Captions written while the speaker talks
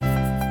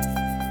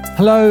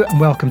Hello and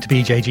welcome to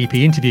BJGP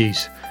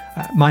Interviews.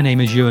 My name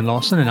is Ewan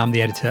Lawson and I'm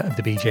the editor of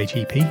the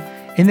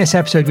BJGP. In this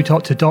episode we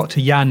talk to Dr.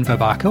 Jan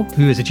Verbakel,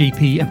 who is a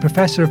GP and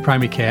Professor of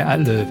Primary Care at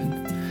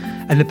Leuven.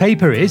 And the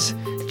paper is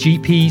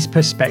GP's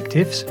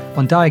Perspectives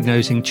on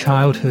Diagnosing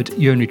Childhood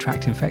Urinary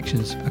Tract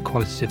Infections, a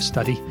Qualitative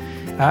Study.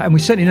 And we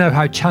certainly know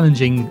how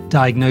challenging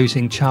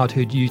diagnosing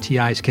childhood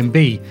UTIs can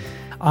be.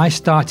 I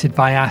started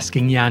by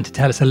asking Jan to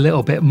tell us a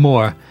little bit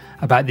more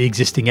about the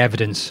existing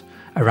evidence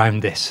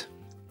around this.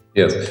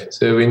 Yes,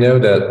 so we know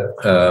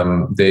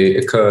that they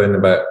occur in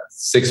about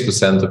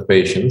 6% of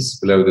patients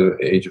below the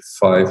age of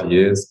 5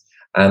 years.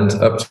 And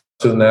up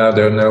to now,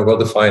 there are no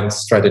well-defined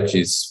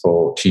strategies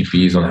for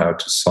GPs on how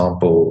to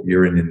sample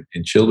urine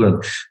in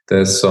children.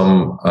 There's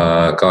some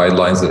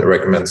guidelines that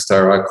recommend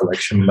sterile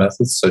collection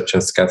methods, such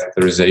as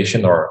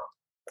catheterization or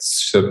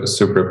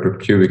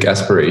suprapubic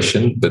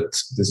aspiration, but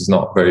this is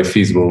not very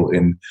feasible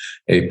in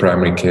a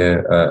primary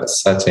care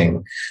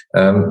setting.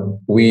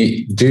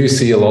 We do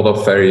see a lot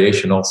of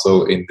variation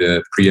also in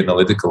the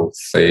pre-analytical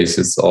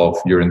phases of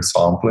urine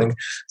sampling.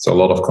 So a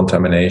lot of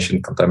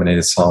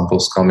contaminated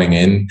samples coming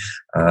in,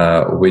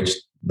 which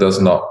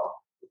does not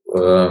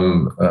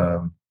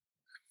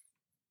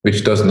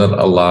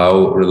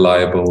allow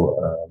reliable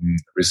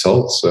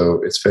results.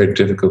 So it's very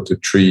difficult to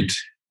treat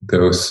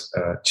those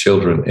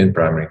children in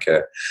primary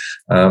care.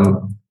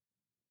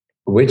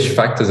 Which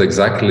factors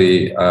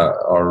exactly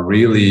are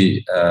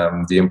really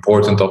the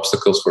important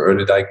obstacles for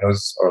early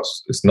diagnosis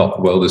is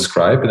not well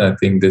described, and I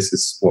think this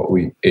is what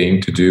we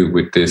aim to do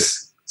with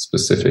this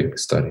specific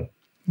study.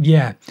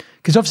 Yeah,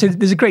 because obviously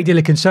there's a great deal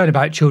of concern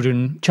about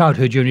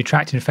childhood urinary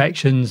tract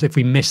infections. If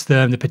we miss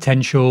them, the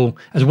potential,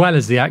 as well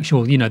as the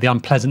actual, the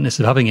unpleasantness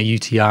of having a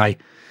UTI,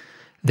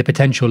 the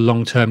potential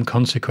long-term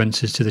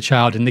consequences to the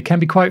child. And they can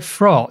be quite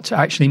fraught,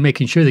 actually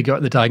making sure they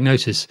got the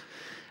diagnosis.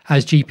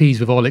 As GPs,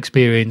 we've all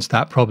experienced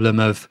that problem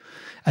and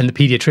the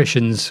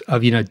paediatricians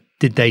of,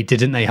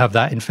 didn't they have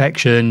that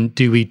infection?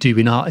 Do we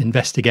not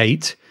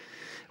investigate?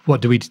 What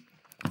do we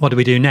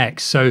do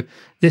next? So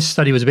this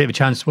study was a bit of a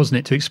chance, wasn't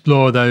it, to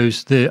explore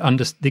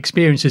the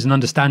experiences and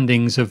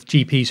understandings of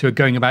GPs who are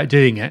going about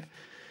doing it.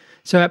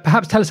 So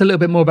perhaps tell us a little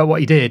bit more about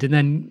what you did, and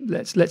then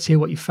let's hear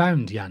what you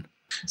found, Jan.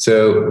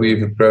 So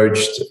we've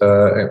approached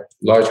a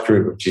large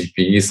group of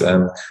GPs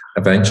and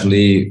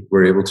eventually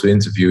were able to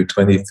interview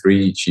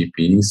 23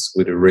 GPs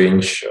with a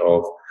range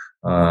of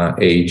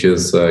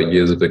ages,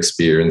 years of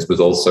experience,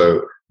 but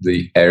also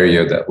the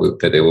area that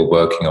they were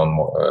working on,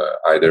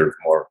 either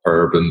more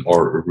urban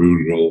or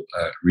rural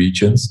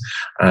regions.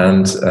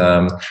 And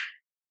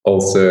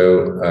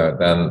also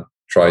then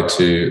try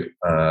to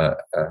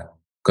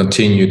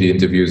continue the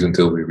interviews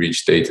until we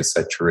reach data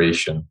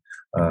saturation.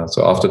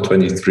 So after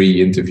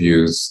 23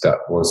 interviews, that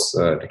was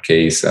the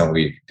case, and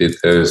we did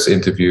those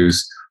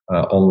interviews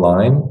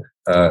online,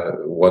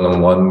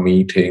 one-on-one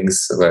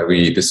meetings where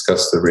we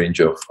discussed a range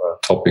of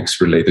topics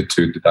related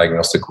to the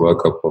diagnostic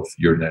workup of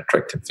urinary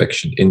tract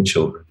infection in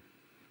children.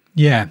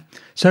 Yeah.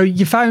 So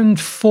you found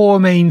four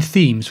main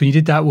themes when you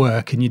did that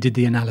work and you did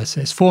the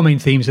analysis. Four main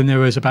themes, and there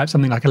was about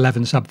something like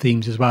 11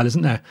 sub-themes as well,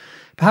 isn't there?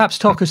 Perhaps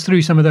talk us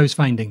through some of those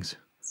findings.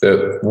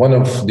 So one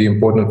of the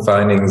important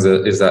findings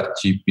is that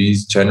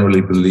GPs generally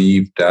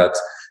believe that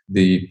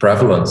the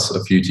prevalence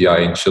of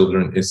UTI in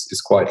children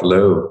is quite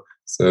low.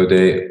 So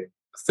they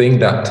think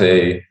that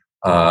they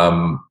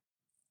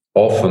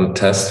often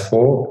test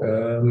for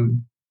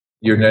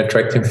urinary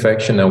tract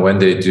infection, and when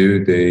they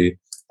do, they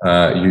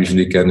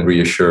usually can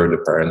reassure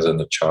the parents and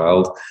the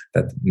child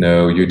that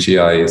no,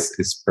 UTI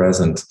is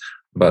present,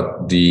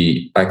 but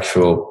the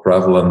actual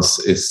prevalence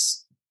is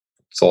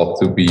thought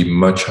to be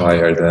much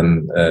higher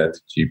than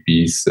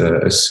GPs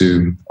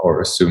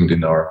assumed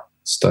in our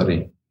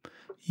study.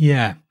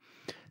 Yeah.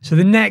 So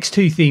the next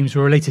two themes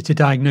were related to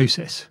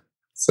diagnosis.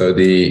 So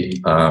the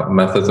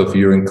method of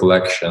urine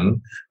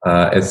collection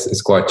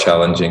is quite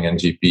challenging, and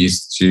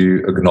GPs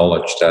do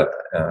acknowledge that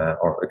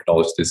or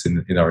acknowledge this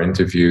in our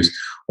interviews.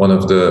 One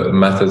of the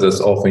methods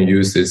that's often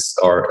used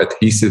are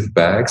adhesive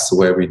bags,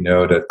 where we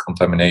know that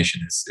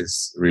contamination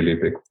is really a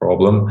big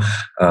problem,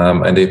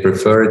 and they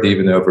prefer it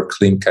even over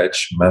clean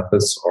catch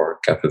methods or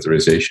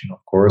catheterization, of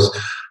course,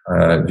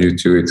 due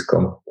to its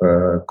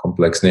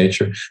complex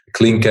nature. The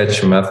clean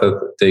catch method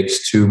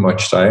takes too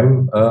much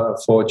time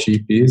for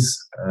GPs,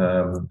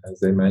 as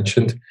they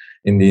mentioned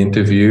in the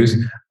interviews,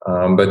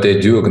 but they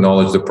do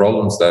acknowledge the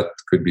problems that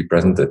could be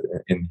present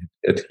in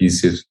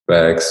adhesive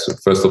bags.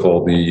 First of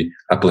all, the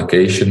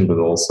application, but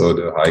also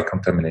the high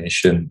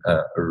contamination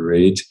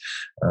rate.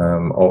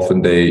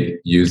 Often they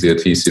use the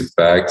adhesive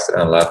bags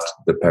and let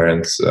the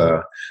parents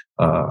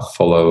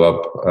follow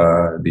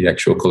up the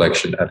actual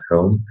collection at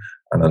home,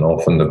 and then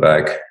often the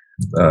bag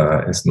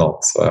is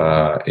not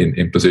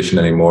in position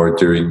anymore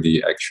during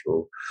the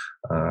actual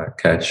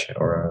catch.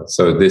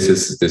 So this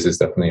is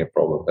definitely a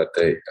problem that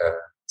they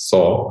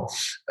saw.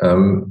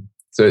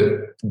 So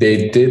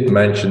they did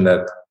mention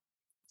that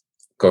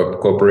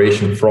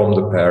cooperation from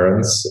the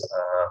parents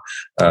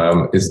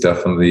is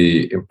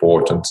definitely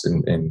important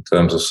in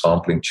terms of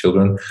sampling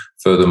children.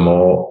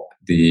 Furthermore,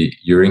 the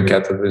urine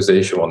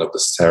catheterization, one of the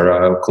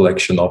sterile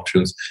collection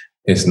options,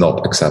 is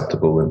not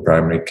acceptable in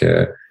primary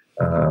care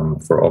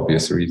for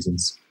obvious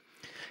reasons.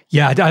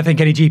 Yeah, I think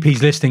any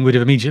GPs listening would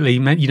have immediately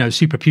meant,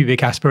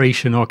 suprapubic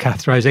aspiration or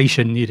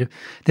catheterization.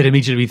 They'd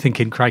immediately be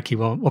thinking, crikey,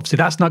 well, obviously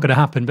that's not going to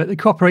happen. But the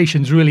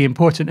cooperation is really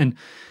important. And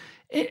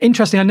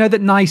interesting, I know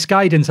that NICE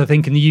guidance, I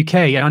think, in the UK,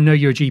 and I know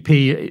you're a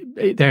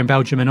GP there in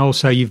Belgium, and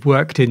also you've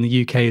worked in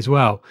the UK as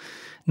well.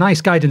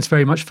 NICE guidance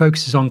very much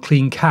focuses on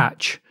clean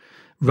catch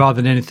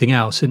rather than anything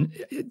else. And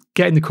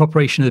getting the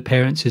cooperation of the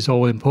parents is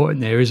all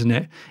important there, isn't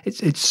it?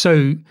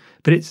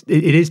 But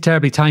it is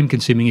terribly time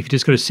consuming if you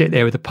just got to sit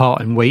there with a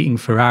pot and waiting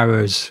for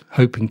hours,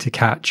 hoping to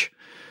catch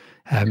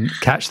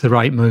the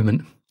right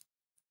moment.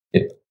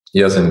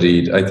 Yes,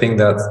 indeed. I think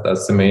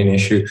that's the main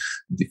issue.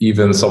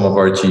 Even some of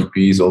our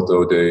GPs,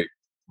 although they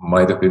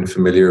might have been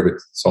familiar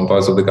with some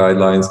parts of the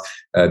guidelines,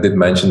 did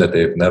mention that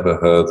they've never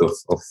heard of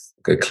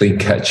a clean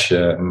catch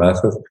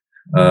method.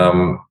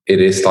 It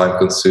is time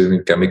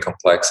consuming, can be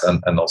complex,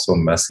 and also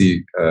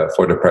messy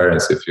for the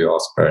parents if you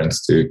ask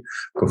parents to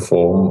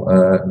perform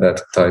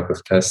that type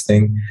of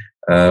testing.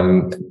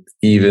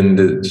 Even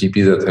the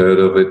GPs that heard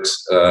of it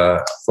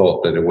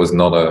thought that it was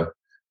not a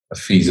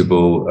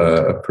feasible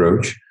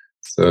approach.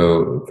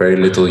 So very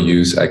little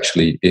use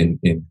actually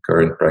in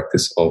current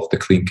practice of the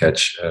clean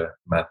catch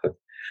method.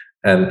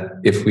 And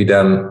if we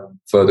then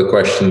further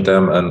questioned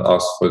them and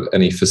asked for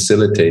any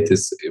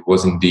facilitators, it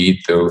was indeed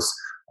those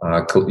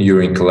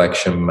urine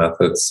collection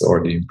methods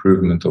or the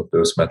improvement of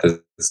those methods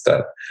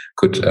that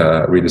could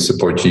really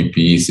support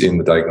GPs in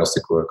the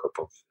diagnostic workup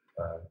of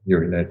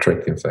urinary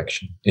tract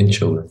infection in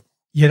children.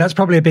 Yeah, that's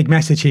probably a big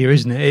message here,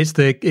 isn't it?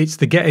 It's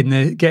the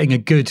getting a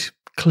good,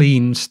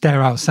 clean,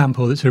 sterile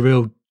sample that's a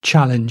real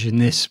challenge in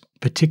this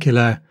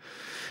particular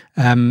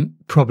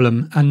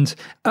problem. And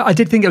I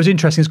did think it was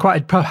interesting.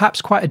 It's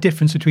perhaps quite a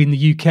difference between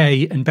the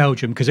UK and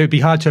Belgium, because it would be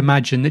hard to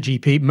imagine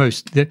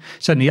that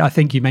certainly I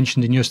think you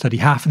mentioned in your study,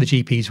 half of the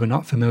GPs were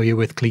not familiar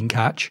with clean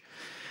catch.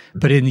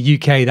 But in the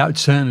UK, that would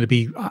certainly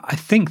be, I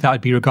think that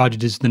would be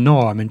regarded as the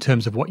norm in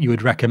terms of what you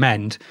would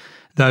recommend.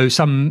 Though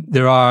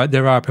there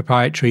are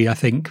proprietary, I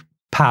think,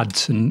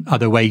 pads and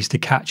other ways to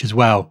catch as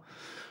well.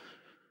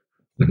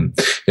 Mm-hmm.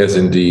 Yes,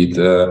 indeed.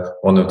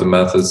 One of the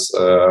methods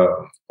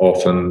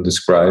often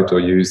described or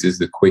used is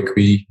the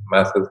quick-wee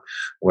method,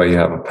 where you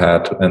have a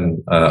pad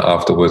and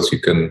afterwards you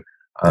can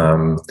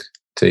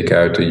take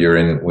out the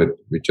urine with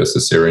just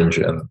a syringe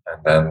and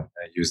then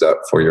use that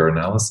for your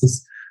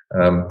analysis.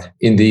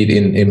 Indeed,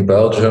 in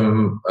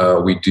Belgium,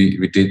 we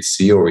did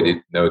see, or we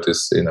did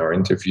notice in our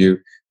interview,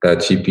 that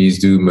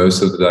GPs do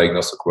most of the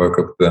diagnostic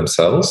workup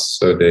themselves.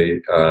 So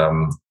they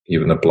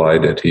even apply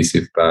the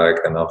adhesive bag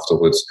and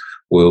afterwards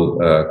will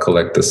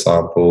collect the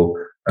sample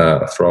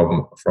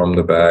from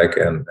the bag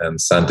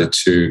and send it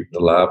to the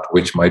lab,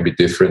 which might be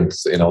different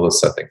in other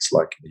settings,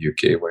 like in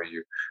the UK, where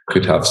you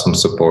could have some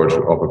support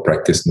of a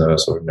practice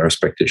nurse or nurse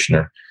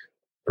practitioner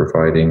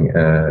providing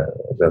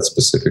that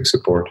specific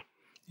support.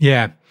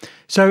 Yeah.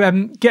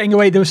 So getting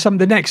away, there was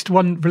the next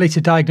one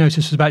related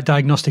diagnosis was about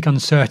diagnostic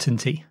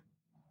uncertainty.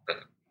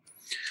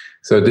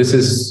 So this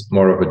is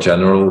more of a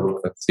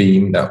general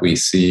theme that we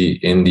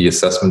see in the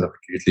assessment of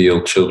acutely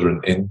ill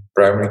children in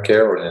primary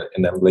care or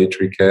in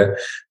ambulatory care,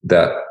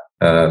 that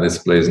this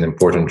plays an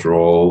important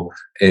role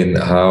in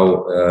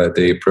how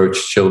they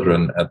approach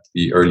children at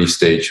the early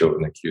stage of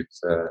an acute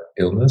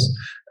illness.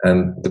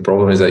 And the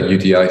problem is that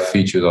UTI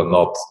features are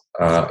not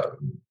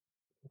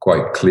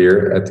quite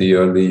clear at the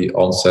early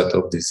onset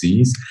of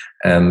disease.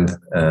 And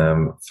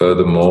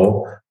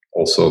furthermore,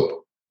 also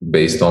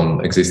based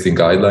on existing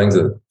guidelines,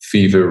 that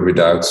fever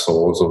without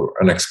source or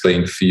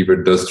unexplained fever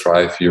does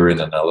drive urine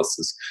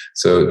analysis.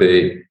 So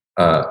they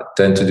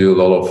tend to do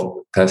a lot of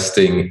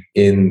testing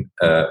in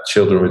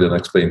children with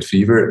unexplained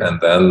fever,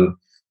 and then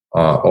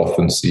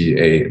often see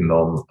a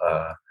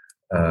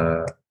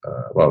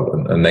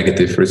a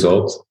negative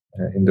result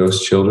in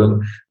those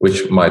children,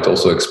 which might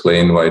also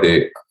explain why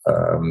they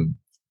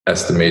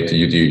estimate the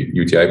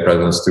UTI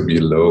prevalence to be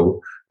low,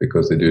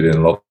 because they do it in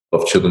a lot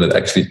of children that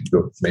actually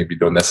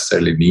don't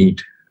necessarily need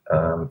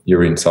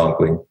urine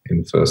sampling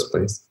in the first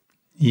place.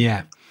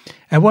 Yeah.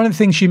 One of the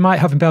things you might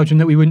have in Belgium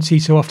that we wouldn't see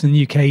so often in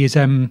the UK is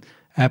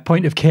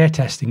point of care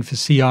testing for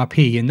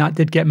CRP, and that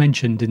did get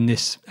mentioned in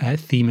this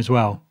theme as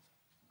well.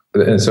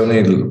 It's only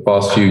in the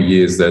past few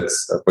years that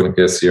point of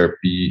care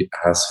CRP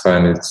has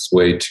found its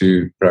way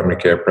to primary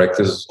care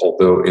practice,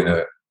 although in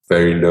a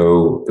very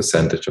low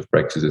percentage of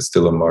practice. It's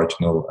still a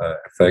marginal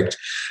effect.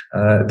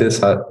 This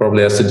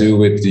probably has to do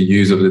with the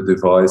use of the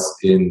device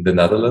in the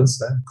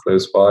Netherlands,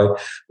 close by,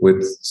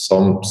 with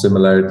some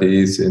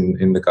similarities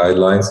in the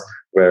guidelines,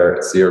 where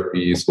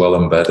CRP is well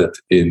embedded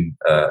in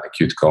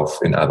acute cough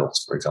in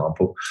adults, for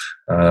example.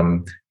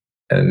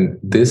 And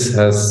this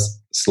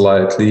has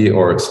slightly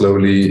or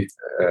slowly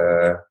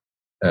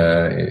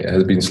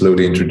has been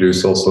slowly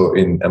introduced also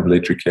in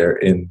ambulatory care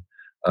in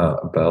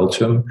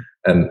Belgium.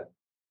 And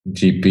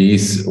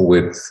GPs,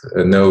 with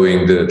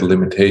knowing the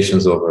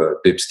limitations of a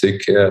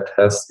dipstick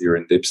test,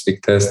 urine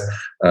dipstick test,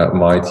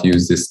 might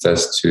use this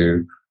test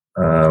to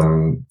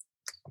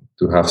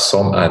to have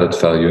some added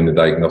value in the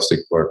diagnostic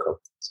workup.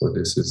 So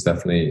this is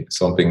definitely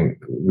something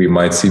we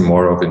might see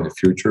more of in the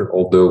future,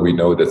 although we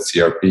know that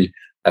CRP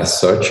as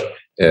such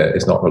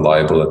is not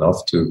reliable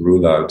enough to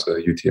rule out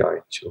UTI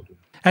in children.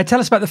 Tell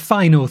us about the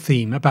final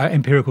theme about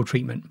empirical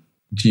treatment.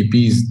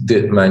 GPs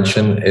did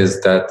mention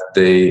is that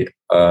they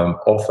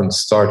often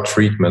start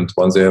treatment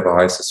once they have a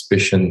high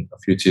suspicion of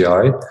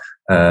UTI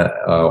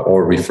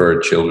or refer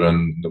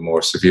children, the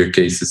more severe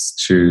cases,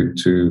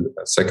 to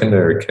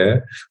secondary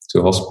care,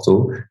 to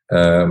hospital,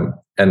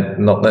 and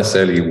not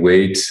necessarily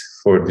wait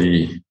for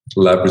the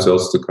lab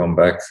results to come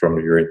back from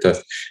the urine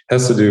test. It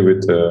has to do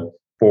with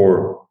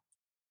poor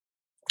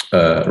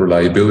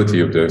reliability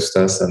of those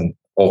tests, and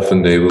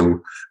often they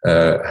will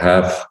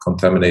have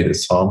contaminated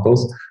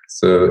samples.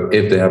 So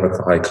if they have a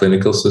high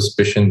clinical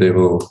suspicion, they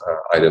will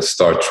either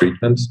start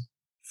treatment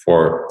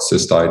for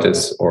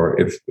cystitis, or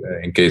if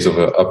in case of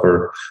an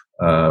upper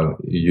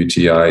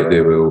UTI,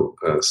 they will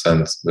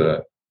send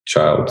the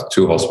child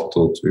to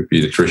hospital to a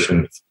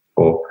pediatrician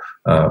for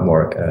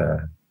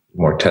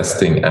more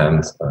testing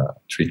and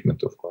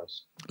treatment, of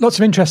course. Lots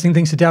of interesting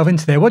things to delve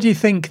into there. What do you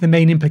think the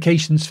main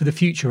implications for the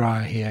future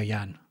are here,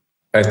 Jan?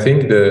 I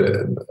think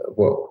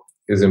what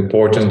is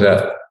important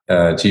that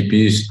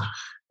GPs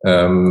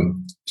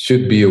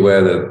should be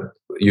aware that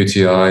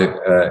UTI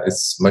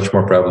is much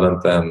more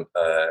prevalent than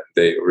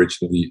they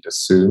originally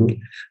assumed.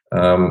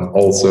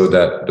 Also,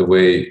 that the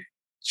way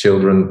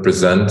children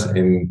present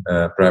in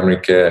primary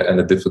care and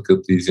the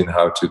difficulties in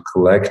how to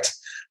collect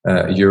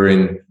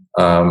urine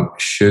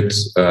should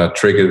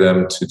trigger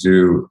them to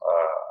do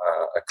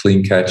a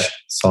clean catch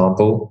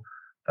sample.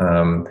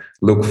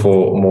 Look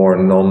for more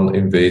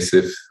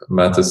non-invasive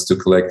methods to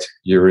collect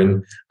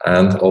urine,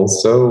 and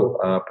also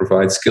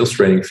provide skills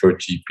training for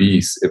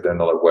GPs. If they're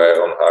not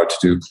aware on how to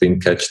do clean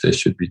catch, they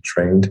should be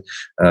trained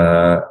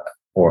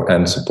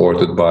and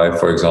supported by,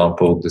 for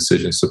example,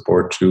 decision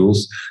support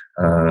tools,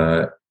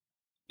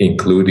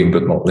 including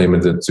but not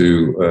limited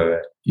to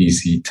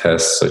easy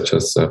tests such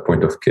as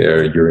point of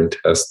care urine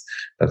test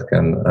that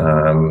can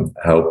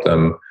help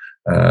them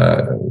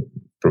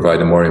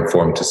provide a more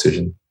informed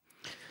decision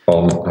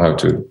on how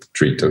to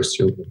treat those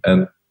children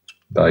and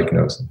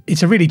diagnose them.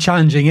 It's a really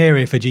challenging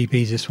area for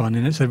GPs, this one,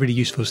 and it's a really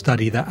useful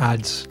study that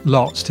adds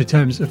lots to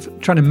terms of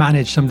trying to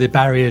manage some of the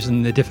barriers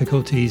and the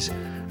difficulties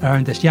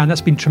around this. Jan, that's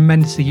been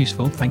tremendously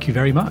useful. Thank you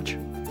very much.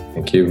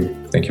 Thank you.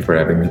 Thank you for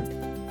having me.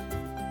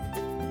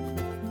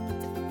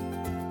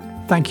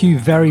 Thank you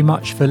very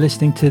much for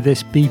listening to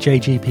this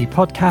BJGP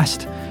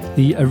podcast.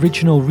 The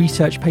original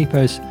research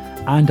papers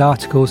and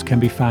articles can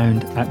be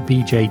found at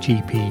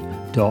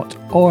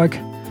bjgp.org.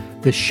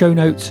 The show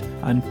notes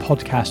and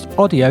podcast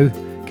audio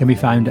can be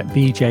found at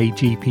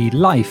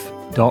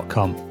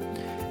bjgplife.com.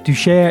 Do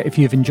share if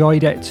you've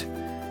enjoyed it.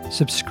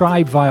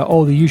 Subscribe via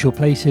all the usual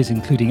places,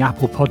 including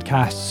Apple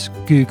Podcasts,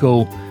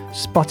 Google,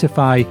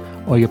 Spotify,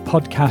 or your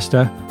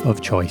podcaster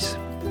of choice.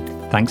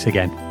 Thanks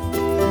again.